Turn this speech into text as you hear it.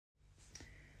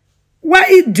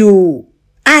Why do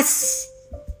us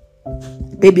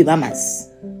baby mamas,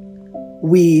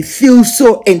 we feel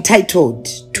so entitled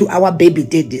to our baby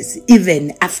daddies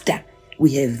even after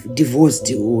we have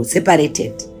divorced or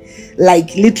separated?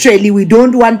 Like literally, we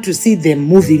don't want to see them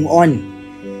moving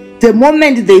on. The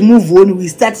moment they move on, we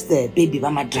start the baby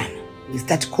mama drama. We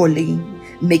start calling,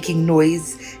 making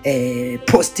noise,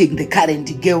 posting the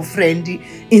current girlfriend,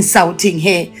 insulting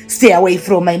her, stay away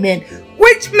from my man.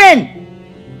 Which man?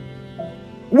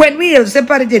 When we have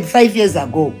separated 5 years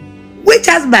ago, which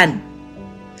husband?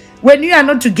 When you are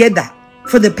not together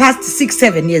for the past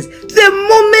 6-7 years, the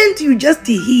moment you just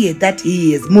hear that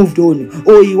he has moved on,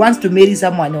 or he wants to marry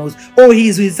someone else, or he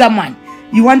is with someone,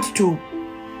 you are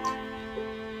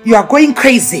going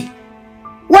crazy.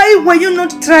 Why were you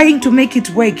not trying to make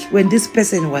it work when this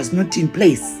person was not in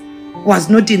place, was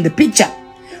not in the picture?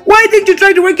 Why didn't you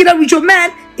try to work it out with your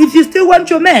man if you still want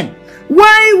your man?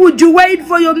 Why would you wait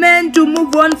for your man to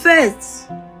move on first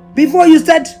before you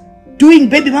start doing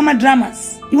baby mama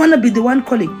dramas? You want to be the one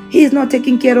calling. He is not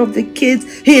taking care of the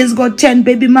kids. He has got 10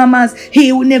 baby mamas.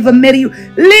 He will never marry you.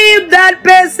 Leave that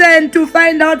person to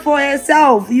find out for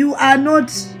herself. You are not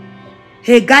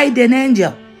her guardian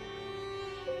angel.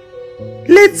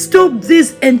 Let's stop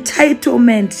this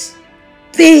entitlement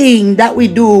thing that we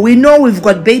do. We know we've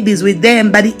got babies with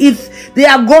them, but if they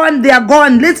are gone, they are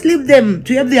gone. Let's leave them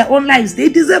to have their own lives. They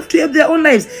deserve to have their own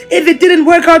lives. If it didn't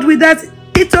work out with us,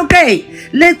 it's okay.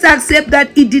 Let's accept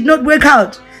that it did not work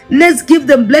out. Let's give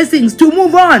them blessings to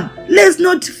move on. Let's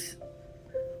not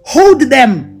hold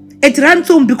them at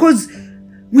ransom because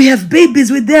we have babies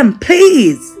with them.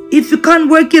 Please, if you can't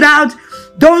work it out,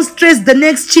 don't stress the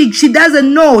next chick. She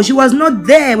doesn't know. She was not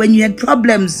there when you had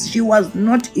problems. She was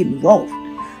not involved.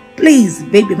 Please,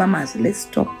 baby mamas, let's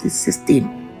stop this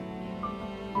system.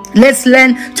 Let's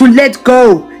learn to let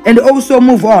go and also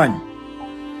move on.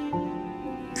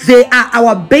 They are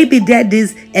our baby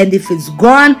daddies, and if it's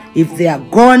gone, if they are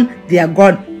gone, they are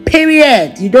gone.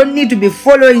 Period. You don't need to be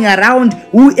following around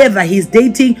whoever he's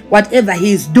dating, whatever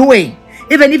he's doing.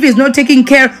 Even if he's not taking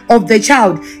care of the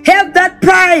child. Have that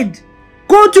pride.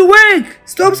 Go to work.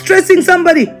 Stop stressing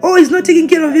somebody. Oh, he's not taking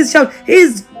care of his child.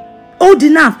 He's old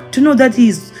enough to know that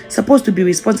he's supposed to be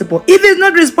responsible. If he's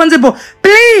not responsible,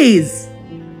 please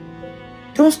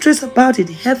don't stress about it.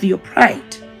 Have your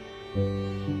pride.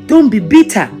 Don't be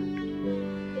bitter.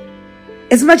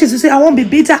 As much as you say, I won't be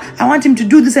bitter, I want him to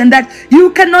do this and that,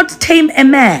 you cannot tame a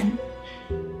man.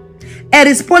 A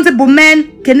responsible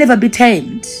man can never be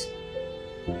tamed.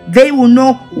 They will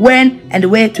know when and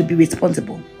where to be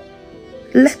responsible.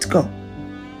 Let go.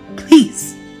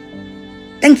 Please.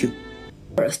 Thank you.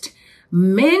 First,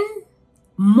 men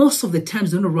most of the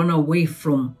times don't run away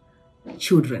from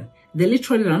children. They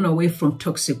literally run away from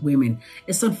toxic women.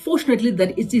 It's unfortunately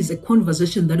that it is a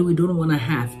conversation that we don't want to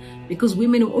have because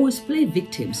women will always play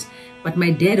victims. But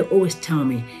my dad always tell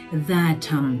me that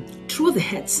truth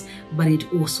hurts, but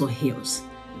it also heals.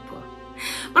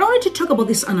 But I wanted to talk about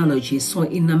this analogy. So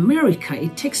in America,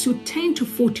 it takes you 10 to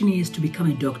 14 years to become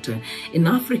a doctor. In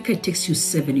Africa, it takes you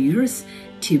 7 years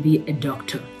to be a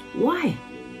doctor. Why?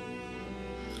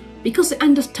 Because they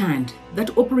understand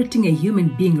that operating a human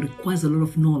being requires a lot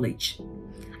of knowledge,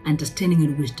 understanding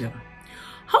and wisdom.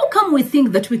 How come we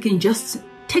think that we can just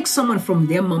take someone from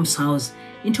their mom's house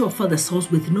into a father's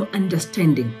house with no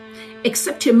understanding?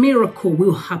 Except a miracle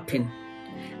will happen.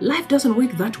 Life doesn't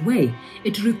work that way.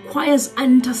 It requires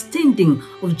understanding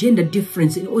of gender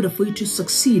difference in order for you to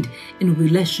succeed in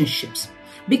relationships.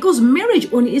 Because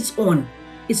marriage on its own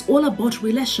is all about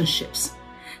relationships.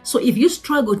 So if you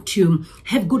struggle to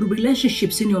have good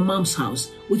relationships in your mom's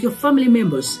house with your family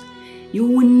members, you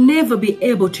will never be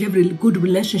able to have good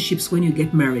relationships when you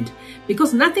get married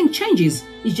because nothing changes.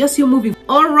 It's just you moving.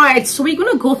 All right, so we're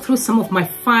going to go through some of my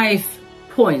 5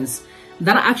 points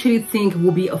that I actually think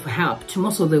will be of help to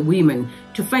most of the women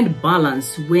to find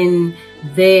balance when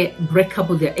they break up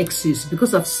with their exes,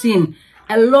 because I've seen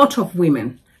a lot of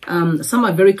women, some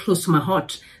are very close to my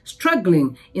heart,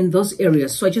 struggling in those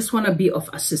areas. So I just want to be of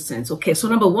assistance. Okay, so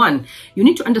number 1, you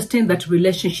need to understand that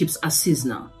relationships are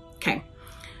seasonal. Okay,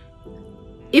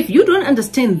 if you don't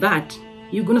understand that,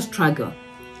 you're going to struggle.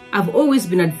 I've always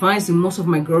been advising most of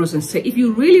my girls and say, if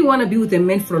you really want to be with a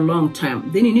man for a long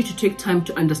time, then you need to take time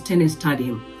to understand and study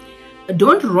him.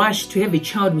 Don't rush to have a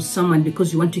child with someone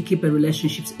because you want to keep a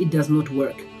relationship. It does not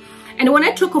work. And when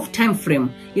I talk of time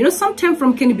frame, you know, some time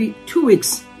frame can be 2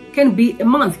 weeks, can be a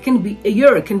month, can be a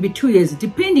year, can be 2 years,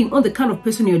 depending on the kind of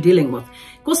person you're dealing with.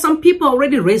 Because some people are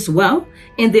already raised well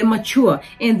and they're mature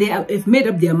and they have made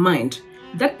up their mind.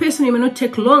 That person, you may not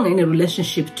take long in a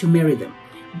relationship to marry them.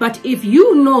 But if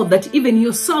you know that even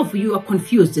yourself, you are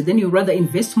confused, then you rather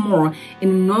invest more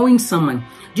in knowing someone.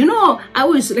 Do you know, I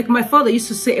always, like my father used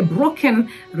to say, a broken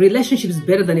relationship is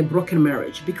better than a broken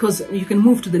marriage, because you can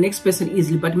move to the next person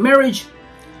easily. But marriage,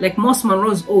 like most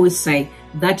Monroes always say,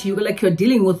 that you're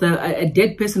dealing with a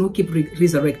dead person who keep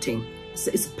resurrecting.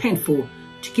 It's painful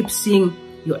to keep seeing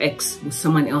your ex with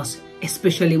someone else,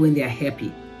 especially when they are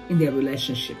happy in their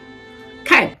relationship.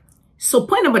 Okay, so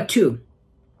point number 2.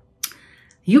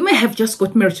 You may have just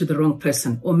got married to the wrong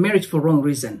person or married for wrong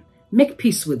reason. Make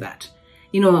peace with that.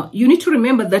 You know, you need to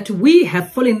remember that we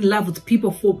have fallen in love with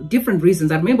people for different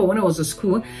reasons. I remember when I was at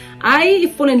school, I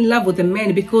fell in love with a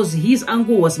man because his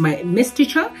uncle was my math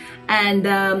teacher, and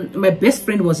my best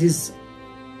friend was his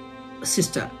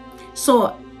sister.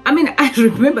 So, I mean, I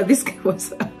remember this guy was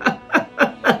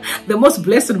the most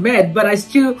blessed man, but I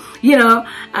still, you know,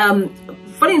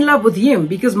 fell in love with him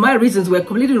because my reasons were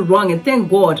completely wrong. And thank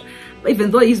God,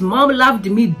 even though his mom loved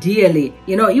me dearly,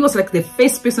 you know, he was like the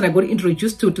first person I got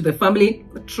introduced to the family.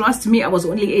 But trust me, I was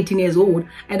only 18 years old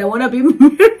and I want to be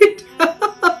married.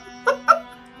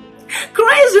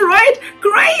 Crazy, right?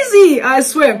 Crazy, I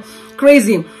swear,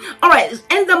 crazy. All right,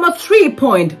 and number 3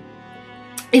 point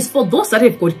is for those that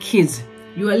have got kids.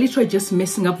 You are literally just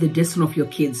messing up the destiny of your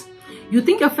kids. You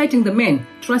think you're fighting the man.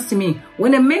 Trust me,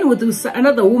 when a man with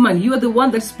another woman, you are the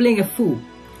one that's playing a fool.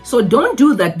 So don't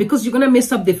do that, because you're going to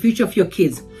mess up the future of your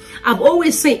kids. I've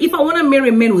always said, if I want to marry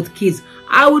a man with kids,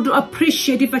 I would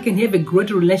appreciate if I can have a great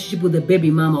relationship with the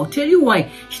baby mama. I'll tell you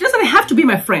why. She doesn't have to be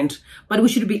my friend, but we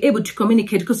should be able to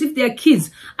communicate. Because if they are kids,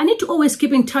 I need to always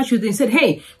keep in touch with them and say,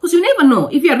 hey, because you never know.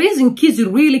 If you're raising kids,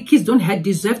 kids don't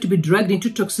deserve to be dragged into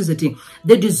toxicity.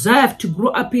 They deserve to grow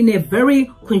up in a very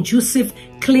conducive,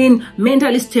 clean,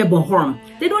 mentally stable home.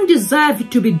 They don't deserve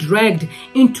to be dragged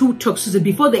into toxicity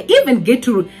before they even get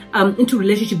to into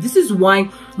relationship. This is why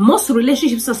most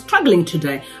relationships are struggling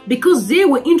today, because they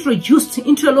were introduced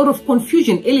into a lot of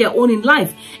confusion earlier on in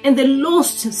life, and they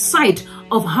lost sight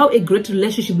of how a great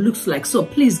relationship looks like. So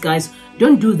please, guys,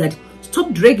 don't do that.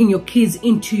 Stop dragging your kids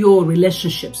into your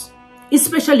relationships,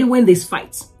 especially when there's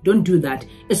fights. Don't do that.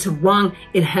 It's wrong.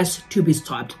 It has to be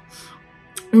stopped.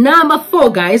 Number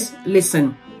 4, guys,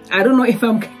 listen. I don't know if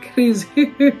I'm crazy.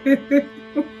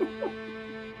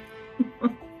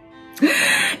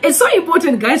 It's so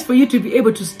important, guys, for you to be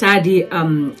able to study a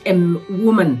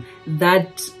woman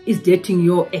that is dating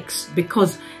your ex,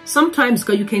 because sometimes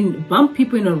you can bump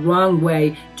people in a wrong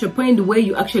way to a point where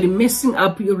you're actually messing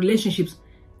up your relationships.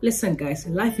 Listen, guys,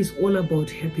 life is all about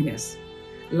happiness.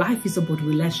 Life is about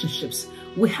relationships.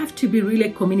 We have to be really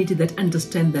a community that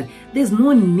understand that there's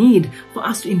no need for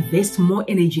us to invest more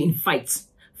energy in fights.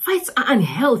 Fights are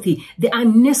unhealthy. They are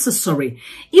necessary.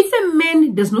 If a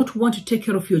man does not want to take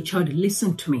care of your child,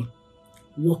 listen to me.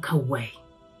 Walk away.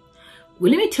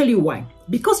 Well, let me tell you why.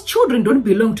 Because children don't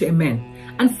belong to a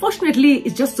man. Unfortunately,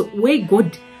 it's just the way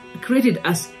God created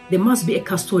us. There must be a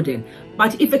custodian.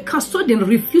 But if a custodian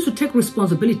refuses to take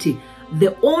responsibility,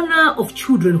 the owner of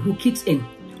children who kicks in,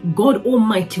 God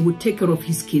Almighty, will take care of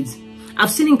his kids.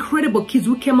 I've seen incredible kids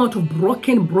who came out of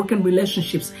broken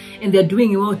relationships, and they're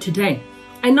doing well today.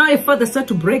 And now a father start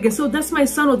to brag and say, oh, that's my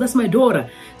son or that's my daughter.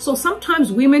 So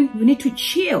sometimes women, you need to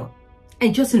chill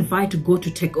and just invite God to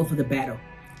take over the battle.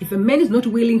 If a man is not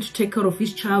willing to take care of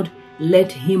his child,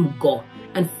 let him go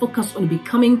and focus on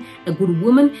becoming a good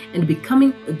woman and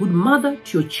becoming a good mother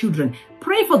to your children.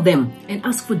 Pray for them and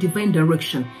ask for divine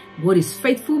direction. God is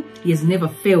faithful. He has never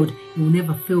failed. He will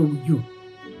never fail you.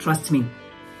 Trust me.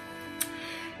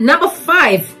 Number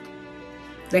 5,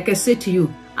 like I said to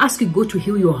you, ask God to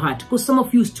heal your heart, because some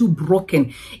of you is too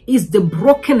broken. It's the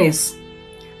brokenness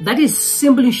that is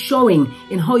simply showing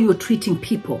in how you're treating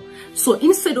people. So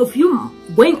instead of you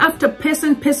going after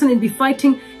person and be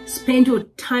fighting, spend your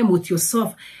time with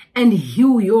yourself and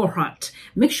heal your heart.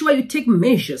 Make sure you take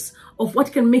measures of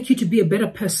what can make you to be a better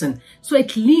person, so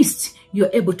at least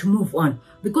you're able to move on,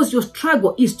 because your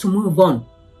struggle is to move on.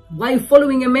 Why are you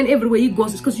following a man everywhere he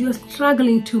goes? It's because you're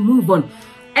struggling to move on.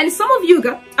 And some of you,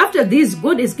 after this,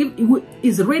 God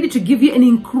is ready to give you an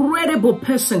incredible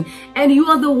person, and you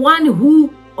are the one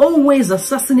who always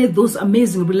assassinate those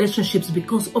amazing relationships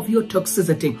because of your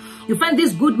toxicity. You find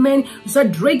this good man, you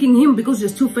start dragging him because you're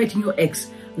still fighting your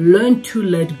ex. Learn to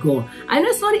let go. I know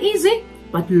it's not easy,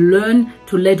 but learn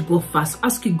to let go fast.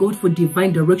 Ask God for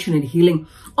divine direction and healing.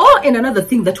 Oh, and another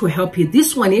thing that will help you,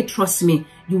 this one here, trust me,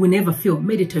 you will never fail.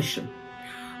 Meditation.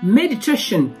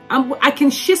 Meditation. I can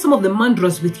share some of the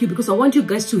mantras with you because I want you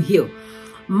guys to heal.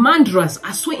 Mantras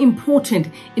are so important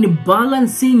in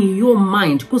balancing your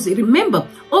mind, because remember,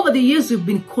 over the years we've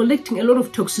been collecting a lot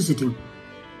of toxicity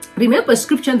Remember a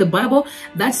scripture in the Bible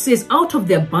that says, out of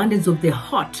the abundance of the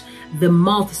heart, the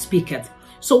mouth speaketh.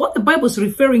 So what the Bible is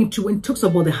referring to when it talks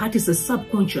about the heart is the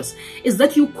subconscious, is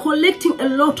that you're collecting a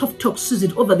lot of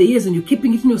toxicity over the years and you're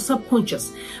keeping it in your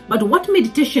subconscious. But what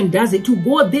meditation does is to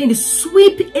go there and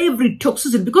sweep every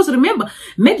toxicity. Because remember,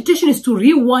 meditation is to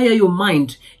rewire your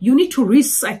mind. You need to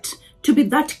reset to be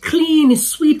that clean,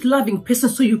 sweet, loving person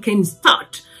so you can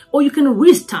start or you can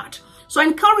restart. So I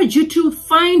encourage you to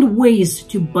find ways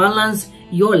to balance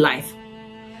your life.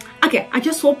 Okay, I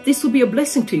just hope this will be a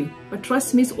blessing to you. But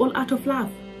trust me, it's all out of love.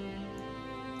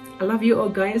 I love you all,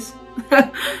 guys.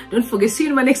 Don't forget, see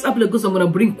you in my next upload because I'm going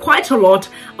to bring quite a lot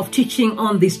of teaching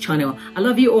on this channel. I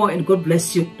love you all and God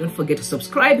bless you. Don't forget to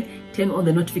subscribe. Turn on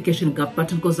the notification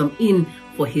button because I'm in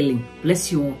for healing.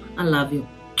 Bless you all. I love you.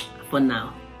 For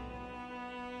now.